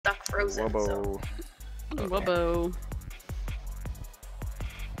stuck frozen. Wubbo. So. Okay. Wubbo.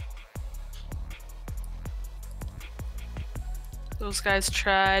 Those guys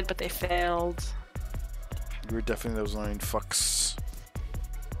tried, but they failed. You were definitely those annoying fucks.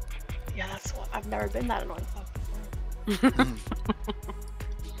 Yeah, that's what I've never been that annoying fuck before.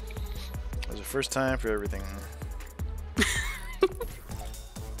 It was the first time for everything.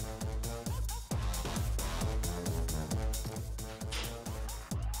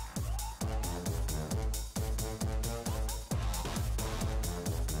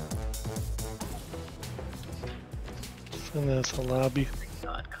 And that's a lobby. Oh my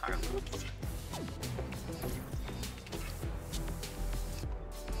God, Carlos.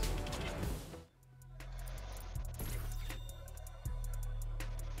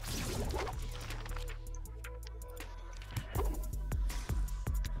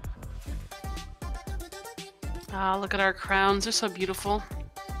 Ah, look at our crowns. They're so beautiful.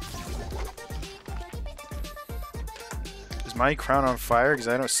 Is my crown on fire? Because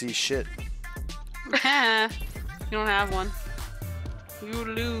I don't see shit. You don't have one. You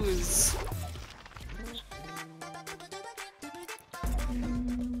lose.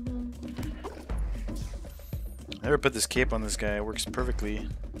 I never put this cape on this guy. It works perfectly.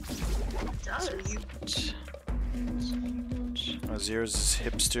 It does. Zero's this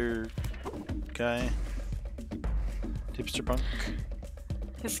hipster guy. Hipster punk.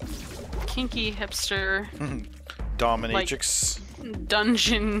 His kinky hipster Dominatrix.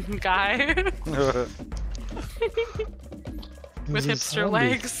 dungeon guy with He's a hipster zombie.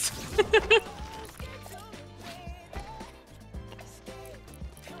 legs.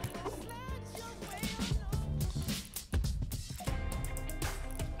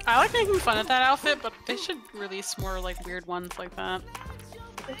 I like making fun of that outfit, but they should release more like weird ones like that.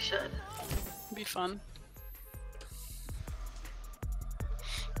 They should. It'd be fun.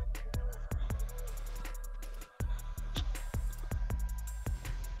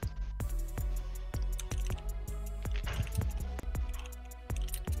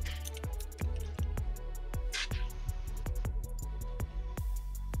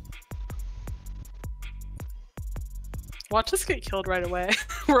 Watch us get killed right away.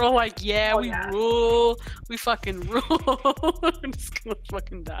 We're all like, yeah, we rule. We fucking rule. I'm just gonna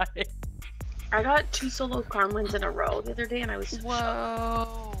fucking die. I got 2 solo crown wins in a row the other day, and I was so shocked.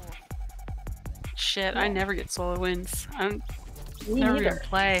 Whoa. Shit, I never get solo wins. I Me never even neither.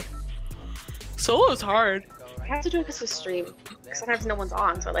 play. Solo's hard. I have to do it because of stream. Sometimes no one's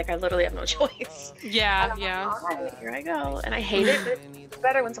on, so like I literally have no choice. Yeah, And I'm yeah. like, all right, here I go. And I hate it, but it's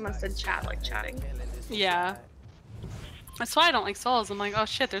better when someone's in chat, like chatting. Yeah. That's why I don't like solos. I'm like, oh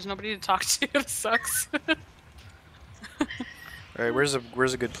shit, there's nobody to talk to. It sucks. Alright, where's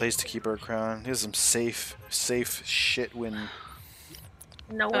a good place to keep our crown? Here's some safe shit win.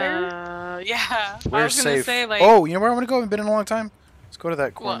 Nowhere. Yeah. I Where's was gonna safe? say like. Oh, you know where I want to go? I haven't been in a long time. Let's go to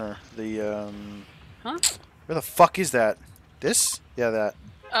that corner. The Huh? Where the fuck is that? This? Yeah, that.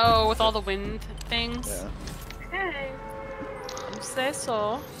 Oh, with all the wind things. Yeah. Okay. You say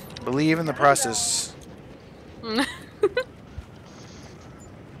so. Believe in the process.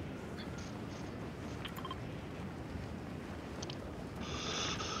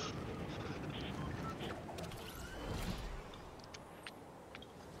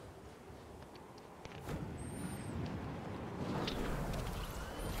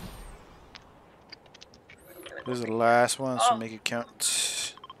 This is the last one, so make it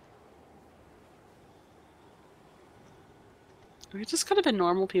count. We just could have been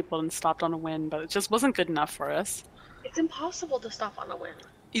normal people and stopped on a win, but it just wasn't good enough for us. It's impossible to stop on a win.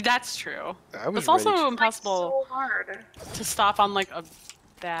 That's true. I was It's also ready. impossible Like, so hard. to stop on like a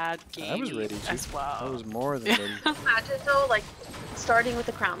bad game I was ready to. as well. I was more than ready. Imagine though, like starting with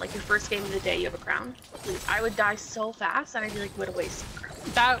a crown, like your first game of the day, you have a crown. Like, I would die so fast, and I'd be like, what a waste of crown.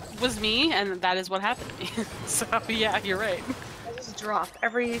 That was me, and that is what happened to me. So yeah, you're right. I just drop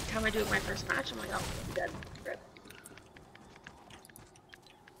every time I do my first match. I'm like, oh, I'm dead. Rip.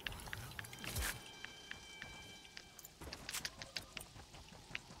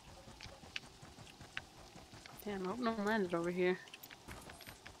 Damn, I hope no one landed over here.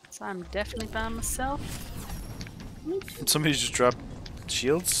 So I'm definitely by myself. Somebody just dropped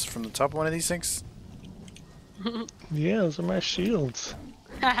shields from the top of one of these things. Yeah, those are my shields.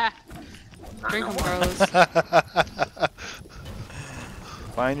 Drink them, bros.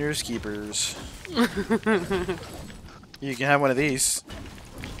 Finders keepers. You can have one of these.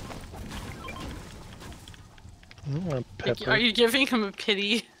 Oh, pepper. Are you giving him a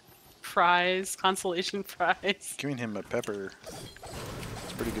pity prize, consolation prize? Giving him a pepper.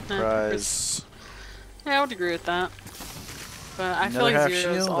 It's a pretty good Yeah, prize. Yeah, I would agree with that. but I feel Another half like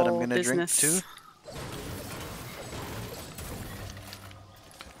zero's shield all that I'm gonna business. drink too.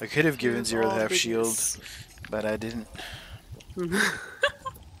 I could have given Zero's Zero the all half shield, business. but I didn't.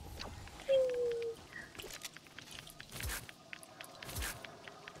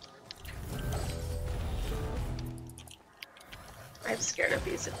 I'm scared of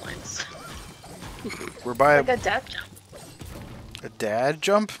these zip lines. We're by Like a death jump. a dad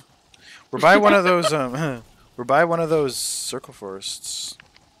jump. We're by one of those we're by one of those circle forests.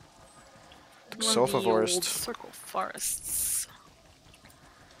 One of Sofa the forest. old circle forests.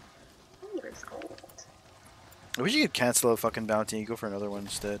 Oh, there's gold. I wish you could cancel a fucking bounty and go for another one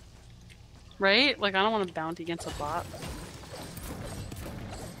instead. Right? Like, I don't want to bounty against a bot.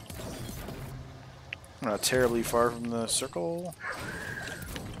 I'm not terribly far from the circle.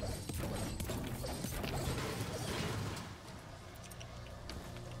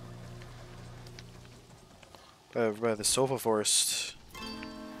 By the sofa forest.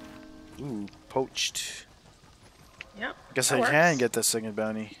 Ooh, poached. Yep. Guess that I works. can get the second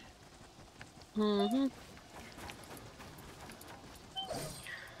bounty. Mm-hmm.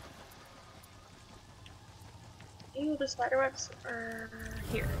 Ew, the spider webs are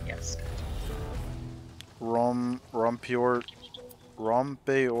here. Yes. Rompeor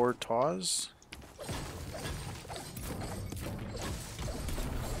Taz?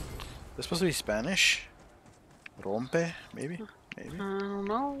 This supposed to be Spanish? Rompe? Maybe? Maybe? I don't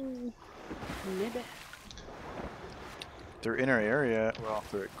know. Maybe. They're in our area. Well,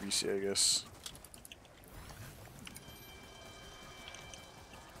 they're at Greasy, I guess.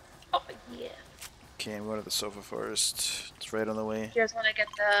 Oh yeah. Okay, I'm going to the sofa forest. It's right on the way. Do you guys want to get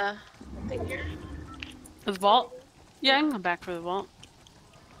the thing here? The vault? Yeah, I can come back for the vault.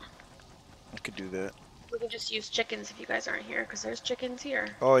 I could do that. We can just use chickens if you guys aren't here, because there's chickens here.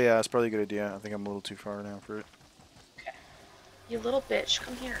 Oh yeah, that's probably a good idea. I think I'm a little too far now for it. Okay. You little bitch,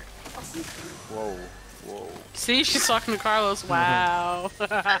 come here. Whoa, whoa. See, she's talking to Carlos. Wow.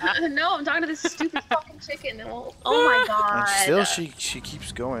 No, I'm talking to this stupid fucking chicken. Oh, oh my god. And still, she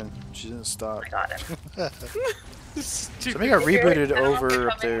keeps going. She doesn't stop. I got him. Something got rebooted I don't know if over they're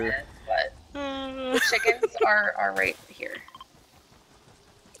up coming there. in, but the chickens are right here.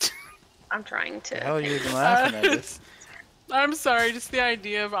 I'm trying to. The hell are you even laughing at this? I'm sorry, just the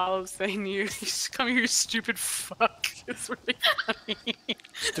idea of Olive saying you just come here, you stupid fuck. It's really funny.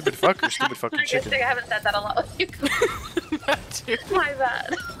 Stupid fuck or stupid fucking I guess chicken? I haven't said that a lot with you. That too. My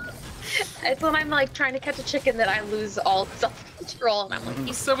bad. It's when I'm like trying to catch a chicken that I lose all self-control and I'm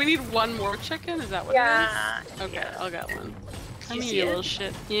like, So we need one more chicken? Is that what yeah. it is? Okay, yeah. I'll get one. Come You here, see you it? little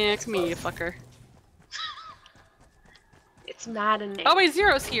shit. Yeah, come here, you fucker. It's maddening. Oh wait,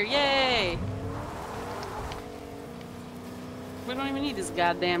 Zero's here, yay! We don't even need this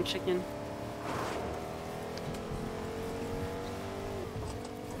goddamn chicken.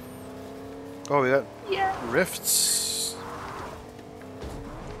 Oh, we got Yeah. rifts.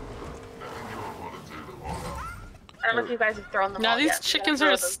 I don't know if you guys have thrown them No, all these yet. chickens Throw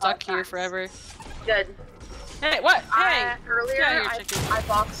are those just stuck here box. forever. Good. Hey, what? Hey! Earlier, Get out of here, chicken. I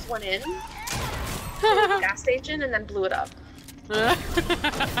boxed one in, the gas station, and then blew it up.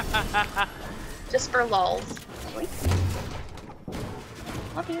 Just for lulls. Wait.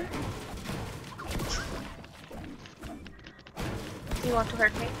 Up here. Do you want to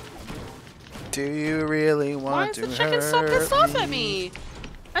hurt me? Do you really Why want is to the chicken so pissed off at me?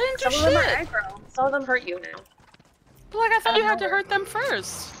 I didn't do Some of them are shit! aggro. Some of them hurt you now. But like, I thought you had to know. hurt them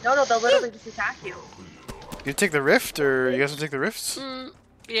first. No, they'll literally just attack you. You take the rift, or you guys want to take the rifts?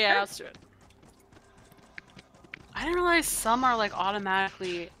 Yeah, let's do it. I didn't realize some are like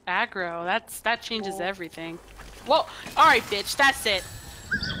automatically aggro. That changes everything. Whoa! Alright, bitch, that's it.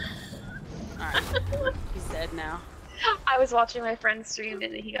 Alright. He's dead now. I was watching my friend stream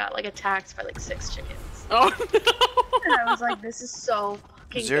and he got like attacked by like 6 chickens. Oh no! And I was like, this is so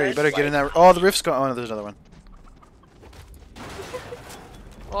fucking Zero, good. you better get in that. Oh, the rift's gone. Oh, no, there's another one.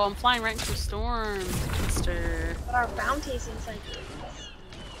 Oh, I'm flying right into a storm, mister. But our bounties inside these.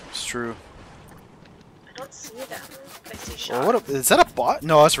 It's true. I don't see them. I see Well, shots. is that a bot?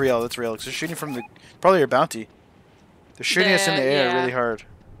 No, that's real. That's real. 'Cause they're shooting from the probably your bounty. They're shooting us in the air Yeah. really hard.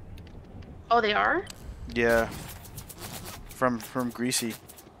 Oh, they are? Yeah. From Greasy.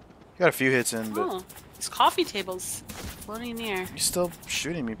 Got a few hits in, but Oh, these coffee tables floating in the air. he's still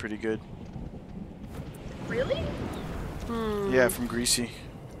shooting me pretty good. Really? Hmm. Yeah, from Greasy.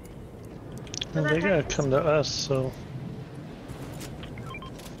 Well, they gotta come to us, so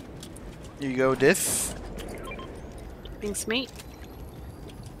Here you go, Dith. Thanks, mate.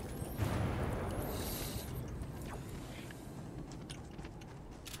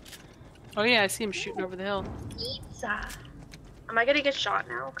 Oh yeah, I see him shooting over the hill. Pizza. Am I gonna get shot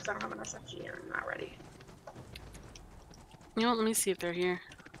now? Because I don't have an SFG and I'm not ready. You know what? Let me see if they're here.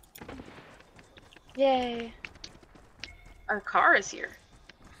 Yay. Our car is here.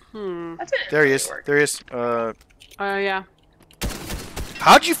 Hmm. That's gonna There he really is. work. There he is. Oh, yeah.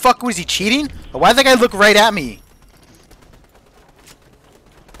 How'd you fuck? Was he cheating? Why'd that guy look right at me?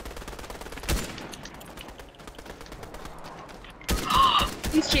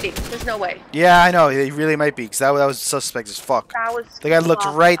 He's cheating. There's no way. Yeah, I know. He really might be, because that was suspect as fuck. That was. The guy looked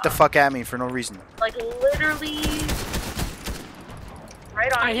fucked right the up. fuck at me for no reason. Like literally.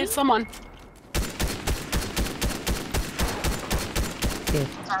 Right on. I you. hit someone.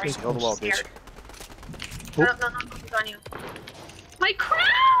 Sorry. Just hold the wall, bitch. Scared. No, he's on you. My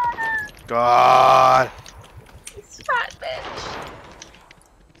crown! God. This fat bitch.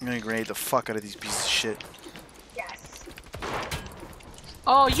 I'm gonna grenade the fuck out of these pieces of shit. Yes.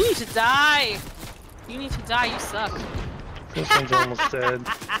 Oh, you need to die. You need to die. You suck. This one's almost dead.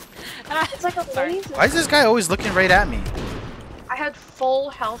 It's like a laser. Why is this guy always looking right at me? I had full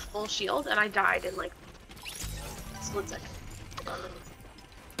health, full shield, and I died in like a split second.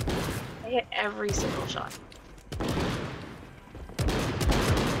 I hit every single shot.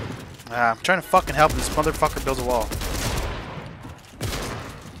 I'm trying to fucking help, and this motherfucker builds a wall.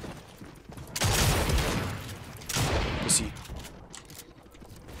 Let's see.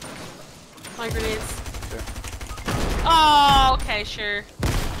 My grenades. Okay. Oh, okay, sure.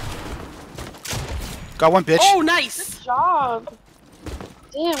 Got one, bitch. Oh, nice. Good job.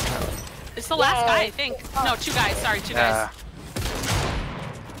 Damn, Carly. It's the last guy, I Yay. think. No, 2 guys. Sorry, 2 Yeah. guys.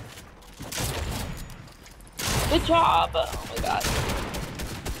 Good job. Oh my god.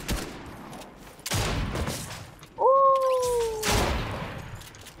 Ooh.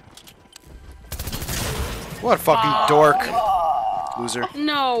 What a fucking dork. Loser.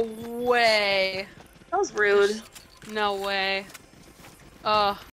 No way. That was rude. No way.